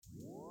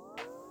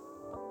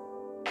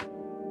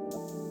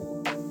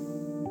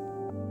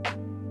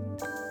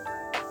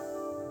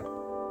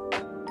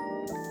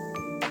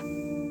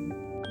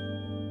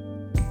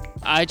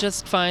I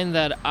just find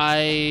that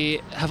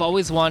I have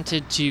always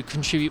wanted to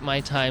contribute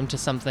my time to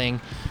something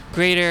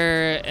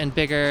greater and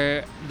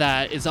bigger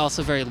that is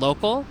also very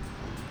local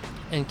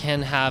and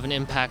can have an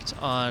impact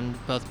on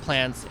both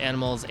plants,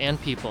 animals,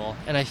 and people.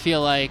 And I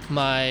feel like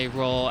my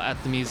role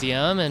at the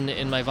museum and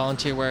in my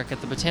volunteer work at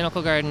the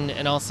Botanical Garden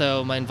and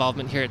also my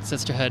involvement here at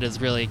Sisterhood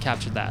has really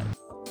captured that.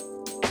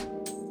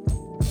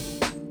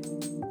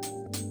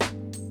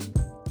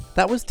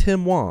 That was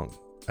Tim Wong,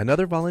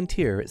 another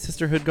volunteer at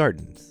Sisterhood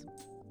Gardens.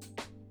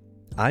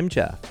 I'm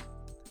Jeff,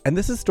 and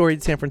this is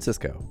Storied San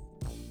Francisco.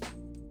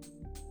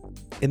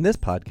 In this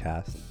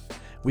podcast,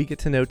 we get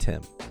to know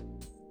Tim.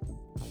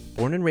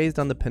 Born and raised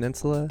on the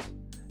peninsula,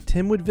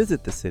 Tim would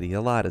visit the city a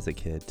lot as a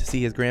kid to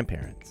see his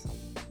grandparents.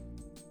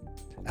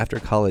 After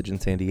college in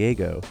San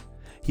Diego,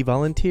 he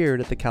volunteered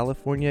at the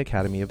California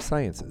Academy of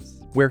Sciences,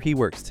 where he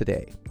works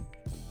today.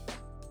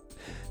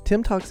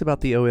 Tim talks about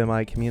the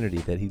OMI community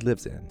that he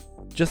lives in,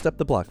 just up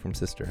the block from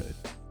Sisterhood.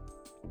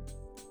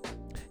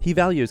 He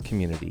values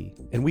community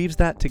and weaves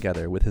that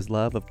together with his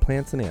love of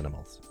plants and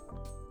animals.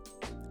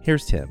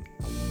 Here's Tim.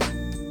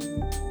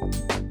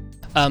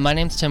 My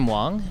name's Tim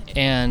Wong,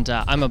 and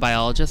I'm a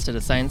biologist at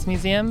a science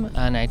museum,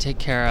 and I take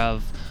care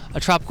of a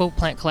tropical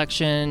plant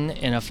collection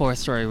in a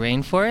 4-story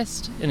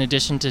rainforest, in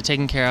addition to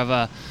taking care of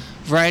a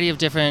variety of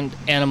different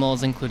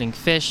animals, including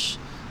fish,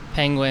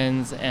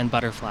 penguins, and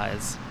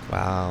butterflies.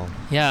 Wow.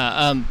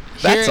 Yeah.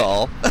 That's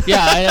all.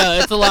 Yeah, I know,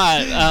 it's a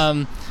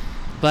lot.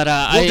 But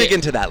we'll dig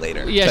into that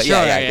later. Yeah, but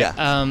sure.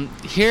 Yeah.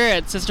 Here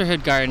at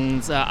Sisterhood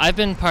Gardens, I've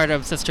been part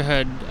of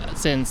Sisterhood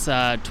since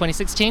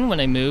 2016 when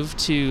I moved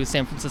to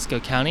San Francisco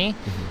County,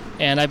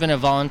 and I've been a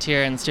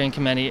volunteer and steering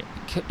committee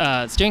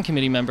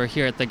member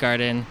here at the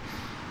garden,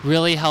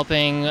 really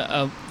helping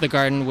the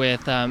garden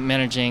with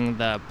managing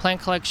the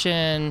plant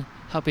collection,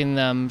 helping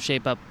them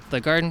shape up the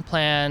garden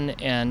plan,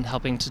 and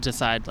helping to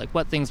decide like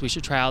what things we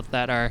should try out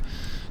that are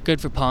good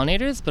for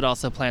pollinators, but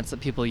also plants that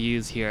people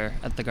use here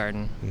at the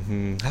garden.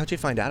 Mm-hmm. How'd you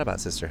find out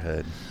about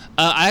Sisterhood?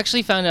 I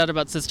actually found out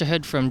about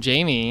Sisterhood from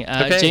Jamie.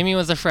 Okay. Jamie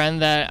was a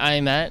friend that I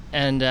met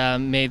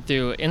and made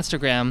through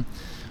Instagram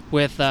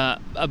with a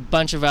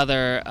bunch of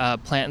other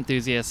plant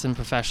enthusiasts and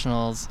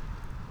professionals.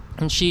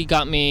 And she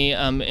got me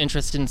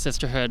interested in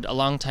Sisterhood a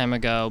long time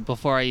ago,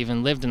 before I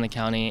even lived in the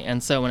county.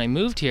 And so when I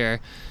moved here,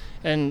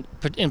 and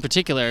in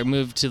particular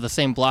moved to the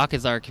same block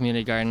as our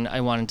community garden,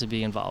 I wanted to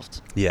be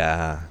involved.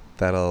 Yeah.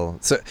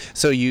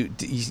 So you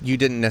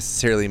didn't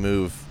necessarily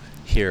move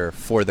here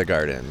for the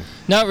garden?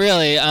 Not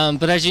really,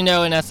 but as you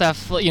know, in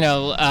SF,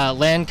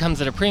 land comes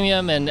at a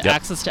premium, and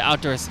access to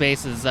outdoor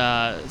space is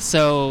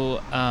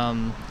so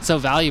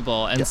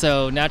valuable, and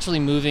so naturally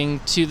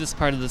moving to this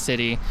part of the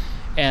city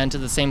and to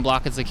the same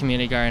block as the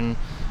community garden,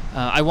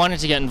 I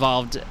wanted to get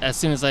involved as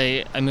soon as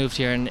I moved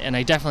here, and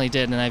I definitely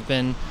did, and I've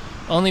been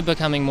only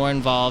becoming more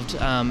involved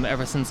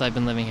ever since I've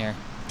been living here.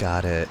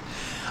 Got it.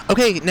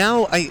 Okay,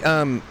 now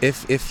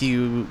if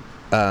you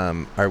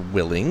are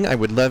willing, I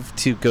would love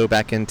to go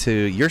back into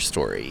your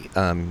story,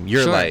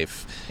 your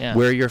life,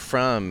 where you're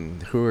from,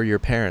 who are your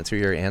parents, who are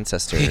your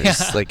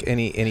ancestors, like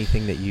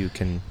anything that you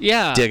can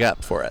dig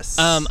up for us.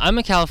 I'm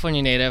a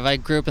California native. I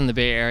grew up in the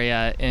Bay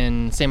Area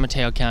in San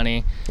Mateo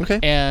County. Okay.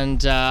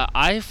 And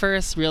I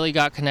first really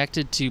got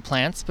connected to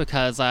plants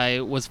because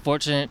I was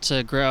fortunate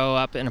to grow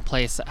up in a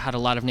place that had a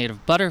lot of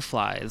native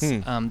butterflies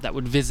that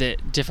would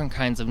visit different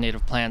kinds of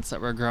native plants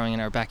that were growing in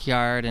our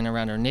backyard and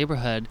around our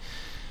neighborhood.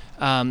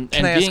 Can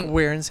I ask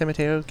where in San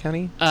Mateo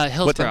County?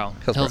 Hillsborough.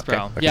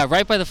 Okay. Yeah,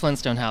 right by the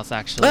Flintstone House,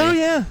 actually. Oh,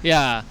 yeah.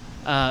 Yeah.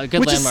 Good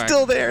Which landmark. is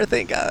still there,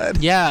 thank God.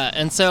 Yeah,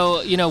 and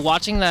so,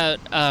 watching that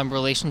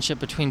relationship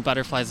between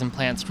butterflies and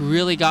plants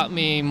really got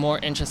me more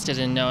interested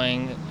in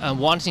knowing,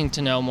 wanting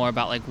to know more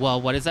about,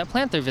 what is that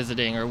plant they're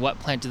visiting, or what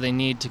plant do they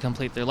need to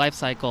complete their life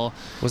cycle?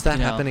 Was that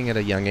happening at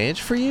a young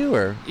age for you,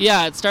 or?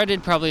 Yeah, it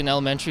started probably in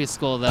elementary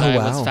school that I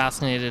was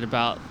fascinated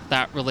about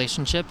that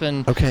relationship,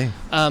 and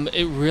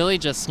it really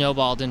just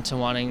snowballed into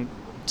wanting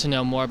to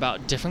know more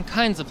about different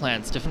kinds of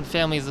plants, different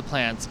families of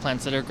plants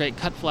that are great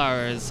cut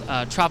flowers,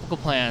 tropical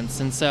plants.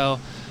 And so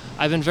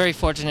I've been very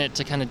fortunate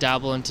to kind of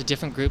dabble into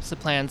different groups of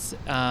plants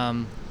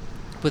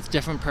with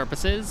different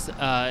purposes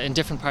in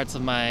different parts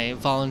of my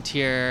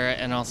volunteer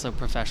and also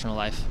professional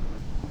life.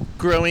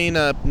 Growing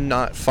up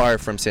not far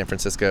from San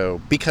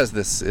Francisco, because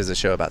this is a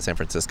show about San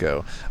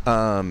Francisco,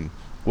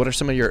 what are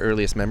some of your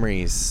earliest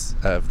memories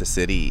of the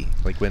city?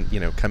 Like when,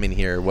 coming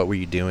here, what were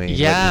you doing?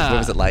 Yeah. What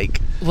was it like?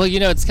 Well,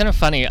 it's kind of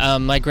funny.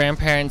 My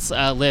grandparents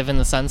live in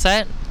the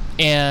Sunset,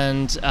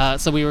 and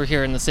so we were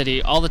here in the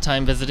city all the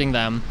time visiting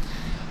them.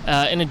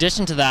 In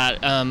addition to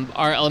that,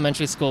 our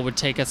elementary school would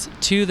take us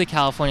to the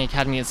California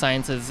Academy of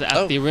Sciences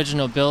at the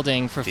original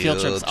building for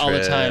field trips all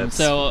the time.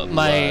 So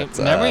my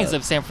memories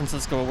of San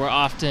Francisco were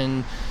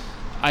often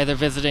either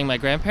visiting my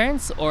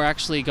grandparents or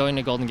actually going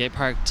to Golden Gate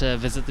Park to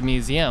visit the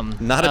museum.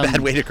 Not a bad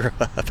way to grow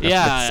up.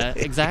 Yeah,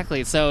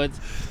 exactly. So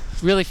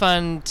really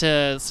fun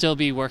to still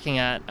be working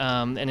at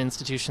an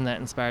institution that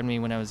inspired me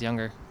when I was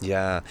younger.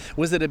 Yeah.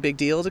 Was it a big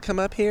deal to come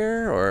up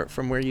here or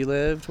from where you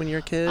lived when you were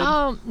a kid?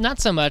 Not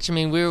so much. I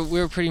mean, we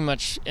were pretty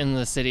much in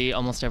the city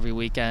almost every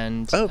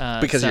weekend. Oh,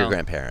 because of your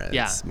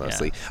grandparents,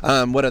 mostly.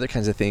 Yeah. What other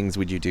kinds of things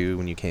would you do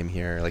when you came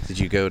here? Like, did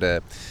you go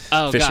to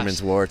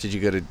Fisherman's Wharf? Did you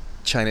go to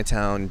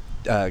Chinatown?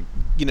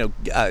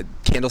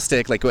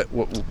 Candlestick? Like,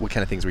 what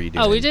kind of things were you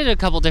doing? Oh, we did a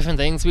couple different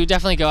things. We would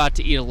definitely go out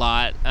to eat a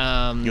lot. You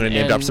want to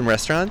name drop some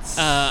restaurants?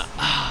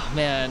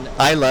 Man.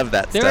 I love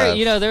that stuff.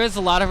 There was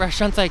a lot of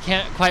restaurants I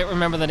can't quite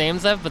remember the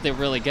names of, but they're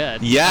really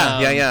good.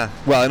 Yeah.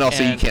 Well, and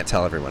also you can't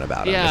tell everyone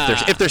about them.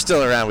 Yeah. If they're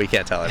still around, we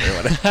can't tell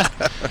everyone.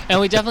 And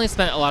we definitely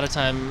spent a lot of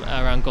time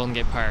around Golden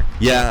Gate Park.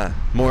 Yeah.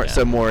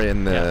 So more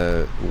in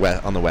the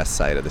on the west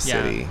side of the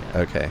city.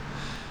 Yeah. Okay.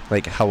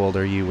 Like, how old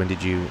are you? When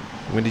did you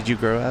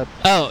grow up?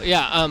 Oh,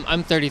 yeah.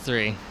 I'm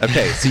 33.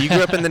 Okay, so you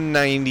grew up in the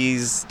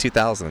 90s,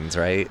 2000s,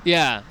 right?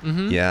 Yeah.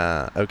 Mm-hmm.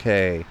 Yeah.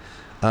 Okay.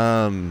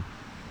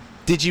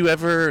 Did you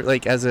ever,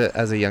 like, as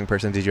a young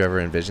person, did you ever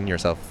envision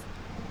yourself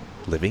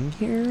living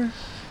here?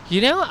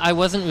 I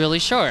wasn't really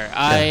sure.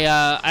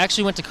 I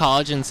actually went to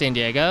college in San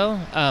Diego,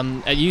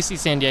 at UC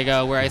San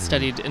Diego, where I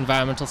studied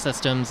environmental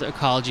systems,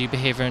 ecology,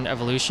 behavior, and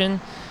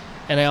evolution.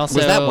 And I also...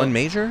 Was that one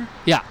major?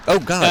 Yeah. Oh,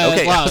 God.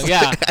 Okay. Wow,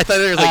 yeah. I thought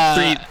there was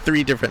like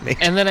three different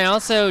majors. And then I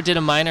also did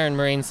a minor in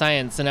marine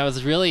science, and I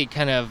was really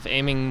kind of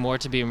aiming more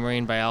to be a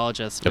marine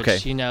biologist, which,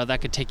 that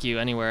could take you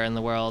anywhere in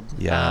the world.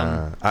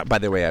 Yeah. By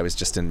the way, I was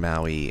just in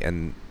Maui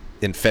and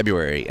in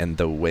February, and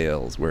the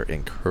whales were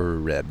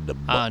incredible.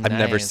 Oh, nice. I've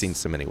never seen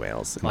so many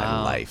whales in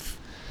my life.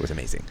 It was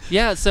amazing.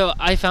 Yeah, so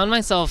I found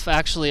myself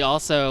actually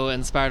also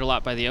inspired a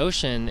lot by the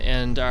ocean,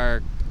 and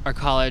our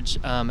college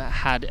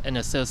had an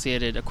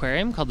associated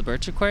aquarium called the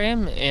Birch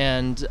Aquarium,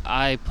 and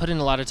I put in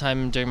a lot of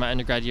time during my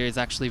undergrad years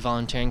actually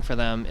volunteering for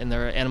them in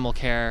their animal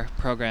care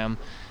program,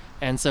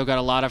 and so got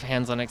a lot of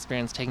hands-on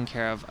experience taking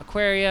care of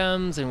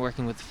aquariums and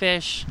working with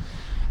fish,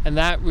 and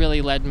that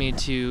really led me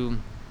to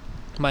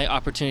my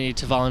opportunity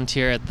to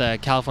volunteer at the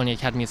California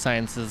Academy of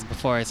Sciences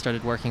before I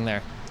started working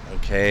there.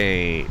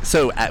 Okay.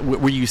 So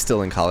were you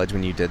still in college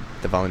when you did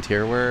the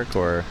volunteer work,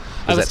 or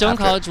I was still in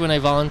college when I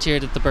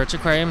volunteered at the Birch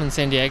Aquarium in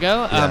San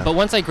Diego, but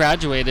once I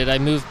graduated, I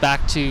moved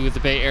back to the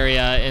Bay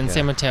Area in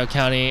San Mateo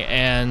County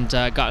and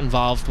got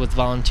involved with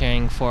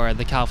volunteering for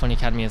the California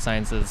Academy of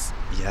Sciences.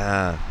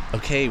 Yeah.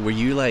 Okay. Were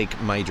you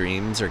like, my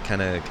dreams are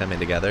kind of coming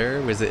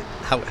together? Was it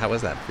how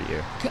was that for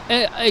you?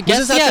 I guess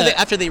was this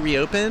after they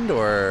reopened,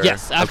 or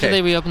yes, after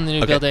they reopened the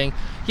new building.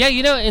 Yeah,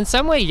 in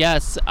some way,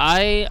 yes.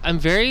 I'm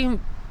very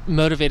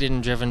motivated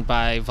and driven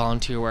by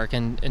volunteer work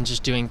and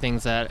just doing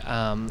things that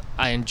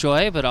I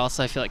enjoy, but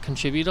also I feel like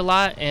contribute a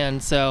lot.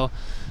 And so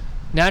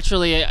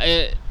naturally,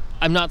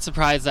 I'm not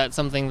surprised that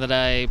something that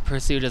I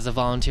pursued as a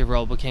volunteer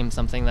role became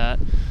something that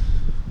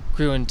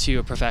grew into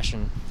a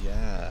profession.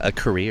 Yeah, a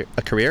career.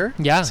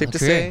 Yeah, safe to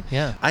say.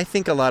 Yeah, I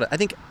think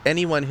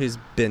anyone who's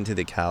been to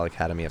the Cal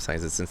Academy of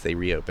Sciences since they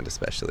reopened,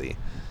 especially,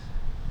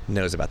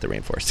 knows about the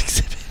rainforest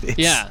exhibit.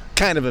 It's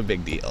kind of a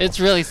big deal. It's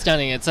really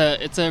stunning. It's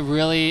a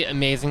really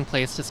amazing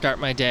place to start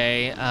my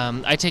day.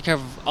 I take care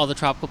of all the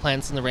tropical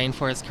plants in the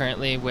rainforest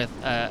currently with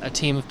a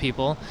team of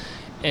people,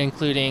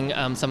 including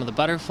some of the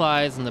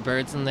butterflies and the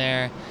birds in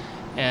there.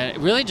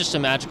 And really just a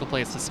magical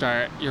place to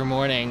start your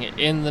morning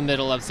in the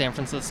middle of San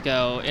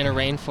Francisco in a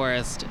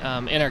rainforest,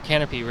 in our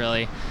canopy,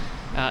 really.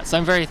 So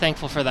I'm very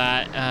thankful for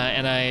that,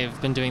 and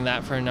I've been doing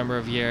that for a number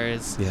of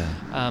years. Yeah.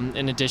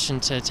 In addition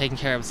to taking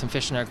care of some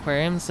fish in our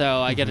aquarium,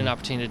 so I get an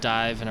opportunity to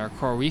dive in our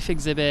coral reef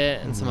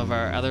exhibit and some of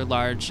our other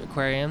large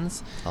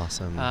aquariums.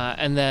 Awesome.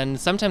 And then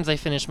sometimes I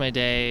finish my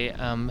day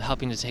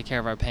helping to take care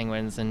of our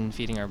penguins and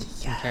feeding and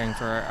caring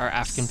for our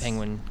African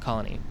penguin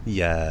colony.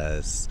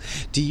 Yes.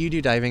 Do you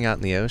do diving out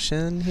in the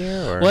ocean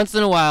here? Or? Once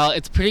in a while.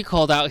 It's pretty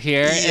cold out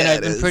here, and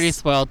I've been pretty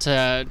spoiled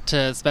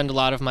to spend a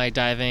lot of my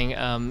diving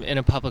in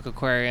a public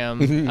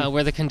aquarium.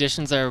 Where the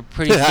conditions are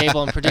pretty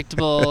stable and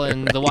predictable,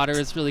 and the water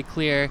is really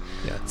clear.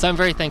 Yeah. So I'm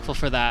very thankful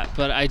for that.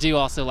 But I do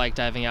also like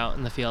diving out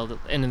in the field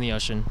and in the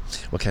ocean.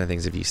 What kind of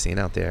things have you seen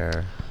out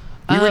there?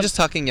 We were just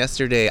talking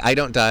yesterday. I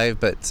don't dive,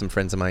 but some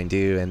friends of mine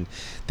do, and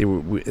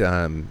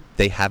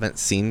they haven't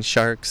seen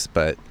sharks,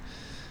 but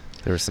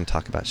there was some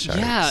talk about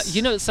sharks.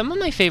 Yeah, some of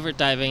my favorite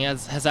diving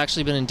has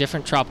actually been in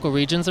different tropical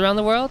regions around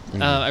the world.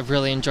 I've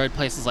really enjoyed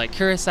places like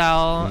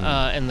Curacao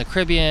and the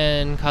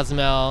Caribbean,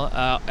 Cozumel.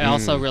 I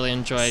also really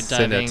enjoyed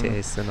diving.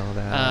 Cenotes and all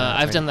that.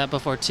 I've done that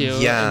before too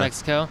in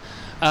Mexico.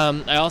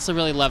 I also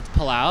really loved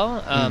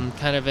Palau,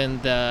 kind of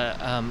in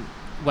the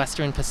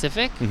Western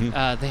Pacific.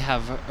 They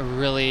have a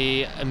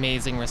really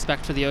amazing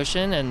respect for the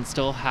ocean and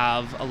still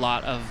have a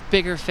lot of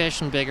bigger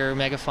fish and bigger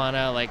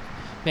megafauna like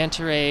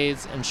manta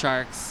rays and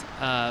sharks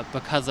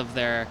because of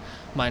their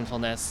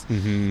mindfulness.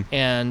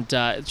 And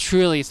it's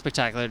truly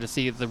spectacular to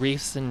see the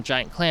reefs and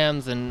giant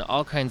clams and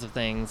all kinds of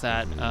things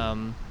that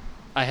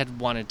I had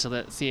wanted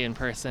to see in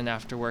person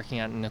after working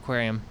at an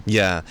aquarium.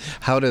 Yeah.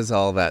 How does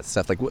all that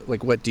stuff, like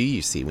what do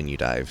you see when you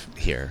dive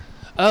here?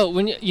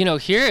 Oh,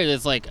 here it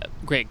is like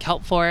great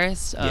kelp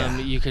forest.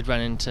 You could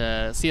run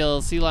into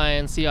seals, sea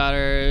lions, sea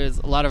otters,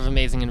 a lot of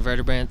amazing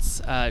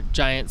invertebrates,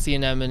 giant sea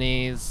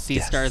anemones, sea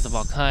stars of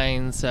all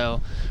kinds, so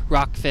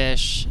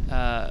rockfish,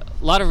 a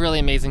lot of really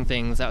amazing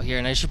things out here.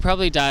 And I should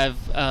probably dive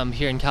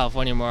here in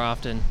California more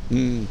often.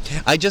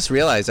 I just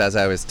realized as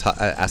I was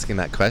asking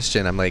that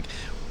question, I'm like,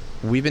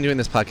 we've been doing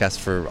this podcast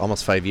for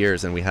almost 5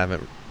 years and we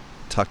haven't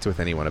talked with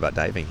anyone about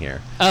diving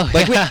here.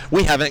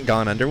 We haven't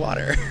gone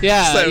underwater.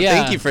 So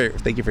thank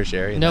you for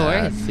sharing. No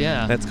worries.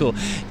 That's cool.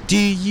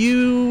 Can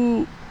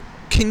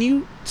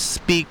you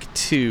speak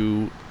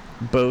to,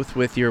 both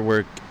with your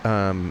work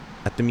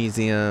at the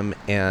museum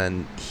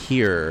and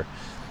here,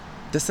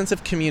 the sense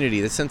of community,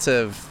 the sense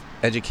of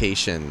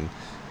education,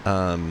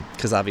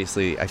 because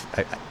obviously I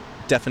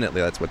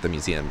definitely that's what the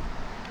museum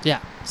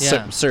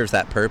serves,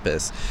 that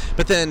purpose,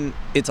 but then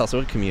it's also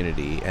a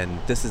community, and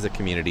this is a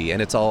community,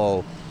 and it's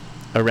all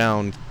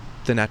around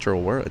the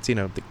natural world. It's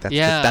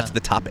that's the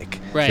topic,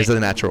 is the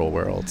natural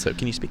world. So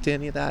can you speak to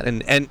any of that,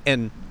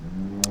 and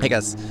I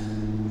guess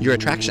your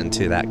attraction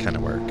to that kind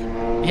of work?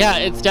 Yeah,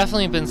 it's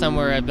definitely been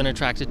somewhere I've been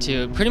attracted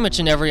to. Pretty much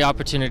in every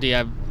opportunity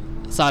I've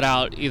sought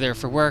out, either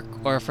for work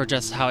or for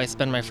just how I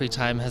spend my free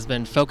time, has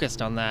been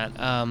focused on that.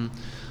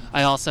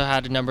 I also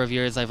had a number of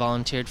years I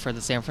volunteered for the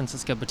San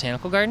Francisco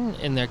Botanical Garden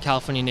in their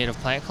California native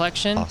plant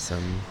collection.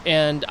 Awesome.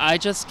 And I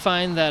just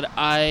find that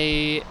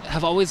I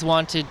have always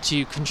wanted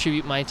to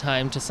contribute my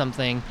time to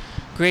something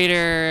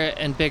greater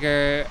and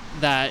bigger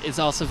that is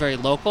also very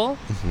local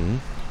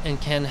and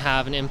can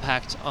have an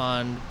impact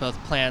on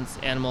both plants,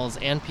 animals,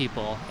 and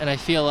people. And I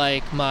feel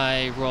like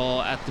my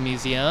role at the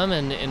museum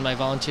and in my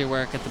volunteer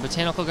work at the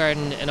Botanical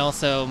Garden, and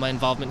also my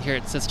involvement here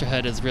at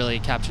Sisterhood, has really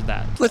captured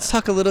that. Let's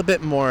talk a little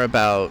bit more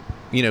about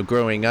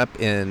growing up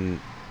in,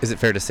 is it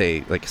fair to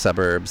say, like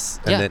suburbs,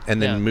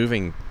 and then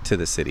moving to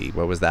the city?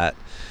 What was that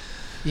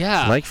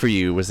like for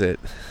you? Was it?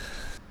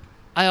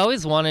 I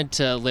always wanted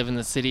to live in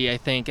the city, I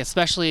think,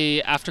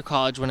 especially after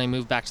college when I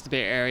moved back to the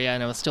Bay Area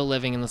and I was still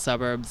living in the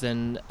suburbs.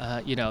 And,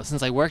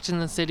 since I worked in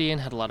the city and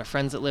had a lot of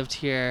friends that lived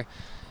here,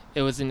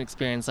 it was an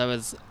experience I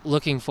was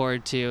looking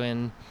forward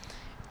to.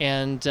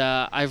 And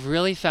I've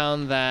really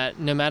found that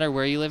no matter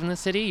where you live in the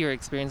city, your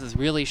experience is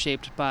really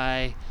shaped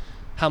by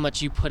how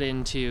much you put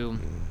into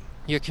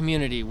your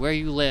community, where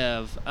you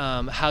live,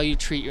 how you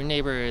treat your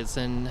neighbors,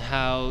 and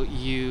how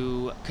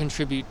you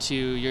contribute to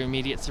your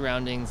immediate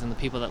surroundings and the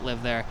people that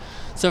live there.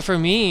 So for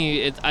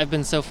me, I've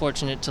been so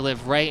fortunate to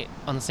live right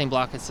on the same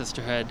block as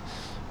Sisterhood,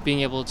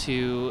 being able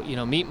to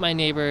meet my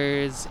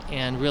neighbors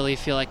and really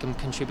feel like I'm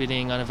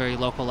contributing on a very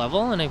local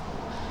level. And I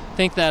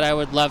think that I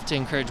would love to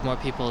encourage more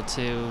people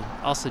to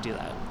also do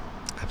that.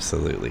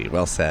 Absolutely.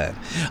 Well said.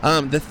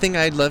 The thing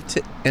I'd love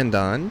to end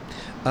on,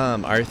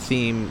 our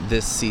theme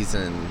this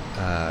season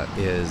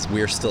is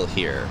We're Still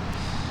Here.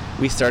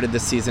 We started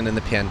this season in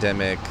the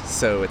pandemic,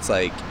 so it's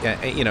like,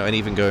 and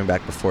even going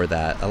back before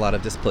that, a lot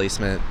of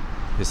displacement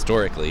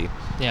historically,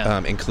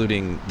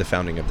 including the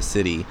founding of the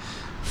city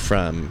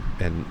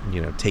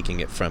taking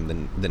it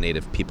from the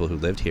native people who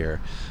lived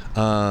here.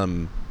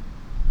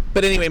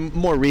 But anyway,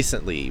 more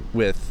recently,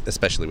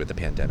 especially with the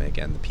pandemic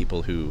and the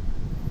people who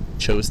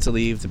chose to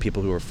leave, the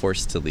people who were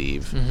forced to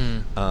leave,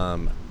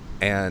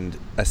 and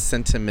a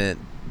sentiment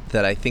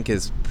that I think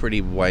is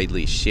pretty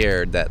widely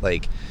shared that,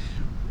 like,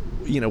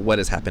 what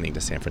is happening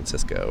to San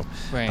Francisco.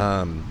 Right.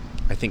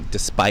 I think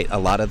despite a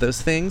lot of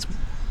those things,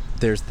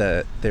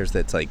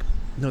 it's like,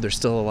 no, there's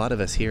still a lot of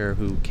us here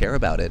who care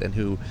about it and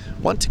who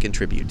want to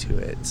contribute to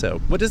it. So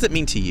what does it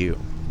mean to you?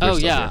 Oh,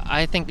 yeah,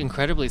 I think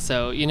incredibly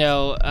so.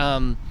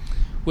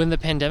 When the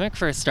pandemic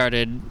first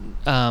started,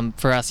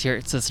 for us here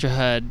at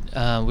Sisterhood,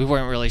 we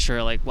weren't really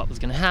sure what was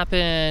going to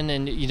happen,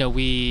 and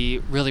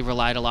we really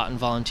relied a lot on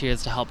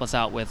volunteers to help us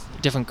out with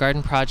different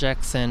garden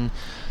projects. And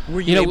were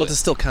you able to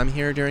still come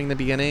here during the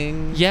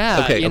beginning?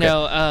 Yeah, okay.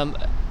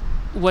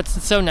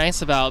 What's so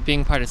nice about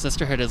being part of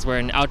Sisterhood is we're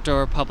an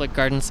outdoor public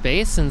garden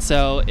space, and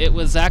so it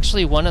was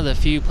actually one of the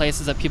few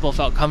places that people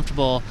felt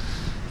comfortable,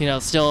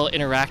 still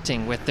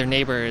interacting with their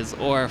neighbors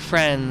or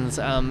friends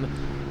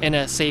in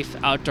a safe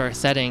outdoor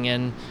setting.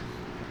 And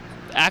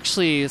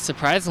actually,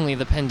 surprisingly,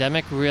 the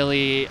pandemic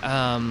really,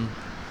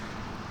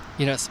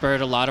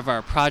 spurred a lot of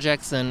our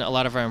projects and a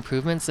lot of our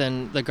improvements,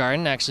 and the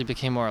garden actually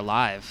became more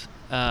alive,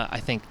 I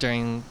think,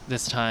 during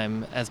this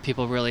time, as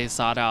people really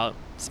sought out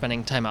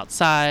spending time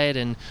outside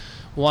and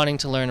wanting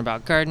to learn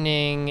about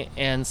gardening.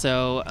 And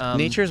so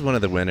nature is one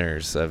of the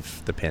winners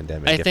of the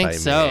pandemic. I think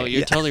so.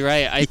 You're totally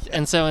right.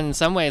 And so in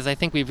some ways, I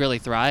think we've really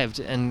thrived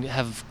and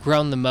have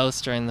grown the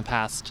most during the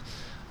past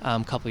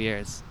couple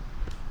years.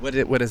 What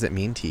does it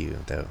mean to you,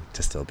 though,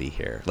 to still be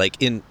here? Like,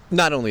 in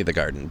not only the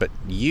garden, but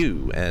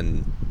you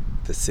and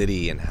the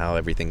city and how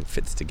everything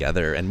fits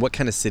together, and what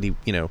kind of city,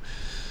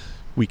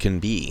 we can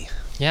be.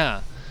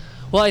 Yeah.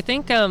 Well, I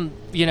think,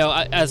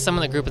 as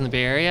someone that grew up in the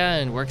Bay Area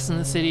and works in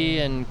the city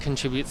and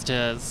contributes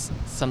to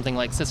something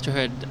like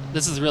Sisterhood,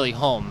 this is really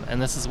home,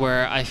 and this is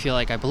where I feel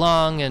like I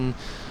belong. And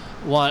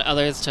want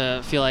others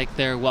to feel like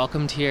they're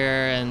welcomed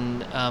here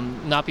and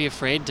not be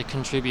afraid to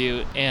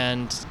contribute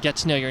and get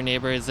to know your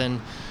neighbors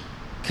and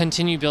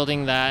continue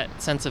building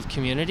that sense of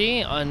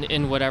community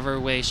in whatever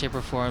way, shape,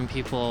 or form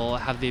people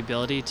have the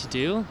ability to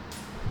do.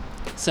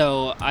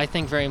 So I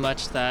think very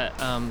much that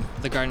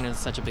the garden is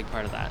such a big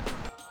part of that.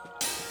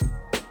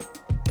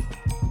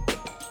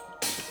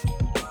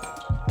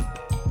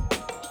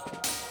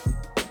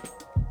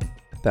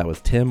 That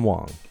was Tim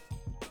Wong.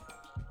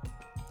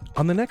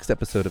 On the next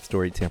episode of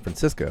Storied San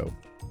Francisco,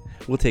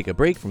 we'll take a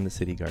break from the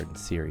City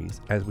Gardens series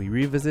as we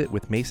revisit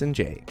with Mason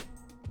J.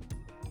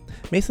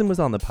 Mason was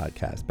on the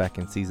podcast back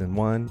in Season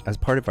 1 as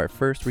part of our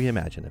first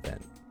Reimagine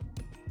event.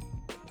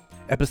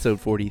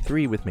 Episode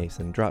 43 with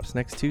Mason drops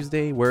next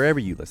Tuesday wherever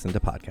you listen to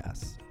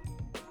podcasts.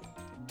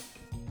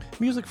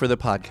 Music for the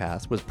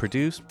podcast was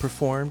produced,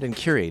 performed, and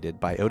curated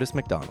by Otis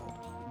McDonald.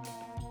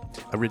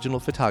 Original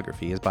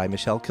photography is by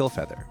Michelle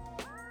Kilfeather.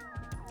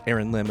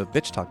 Aaron Lim of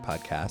Bitch Talk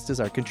Podcast is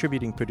our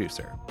contributing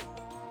producer.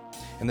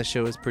 And the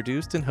show is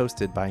produced and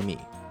hosted by me,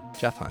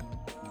 Jeff Hunt.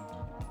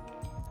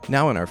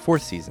 Now in our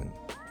 4th season,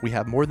 we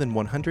have more than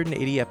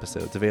 180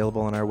 episodes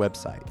available on our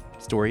website,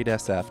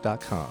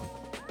 storiedsf.com,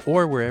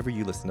 or wherever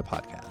you listen to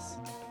podcasts.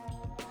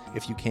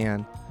 If you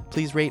can,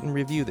 please rate and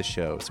review the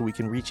show so we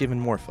can reach even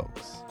more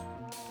folks.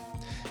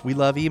 We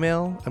love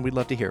email, and we'd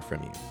love to hear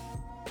from you.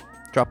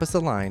 Drop us a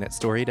line at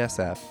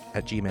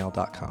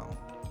storiedsf@gmail.com.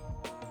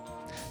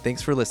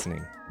 Thanks for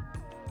listening.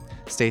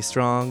 Stay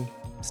strong,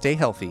 stay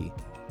healthy,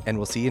 and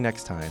we'll see you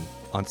next time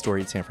on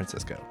Storied San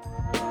Francisco.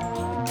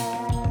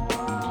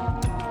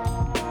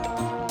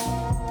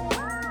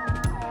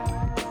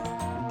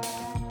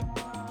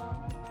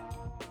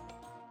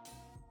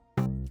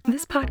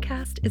 This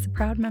podcast is a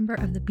proud member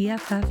of the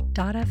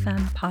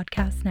BFF.FM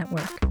podcast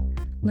network.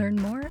 Learn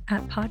more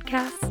at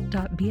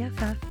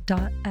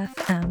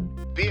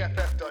podcasts.bff.fm.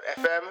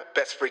 BFF.FM,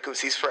 best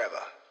frequencies forever.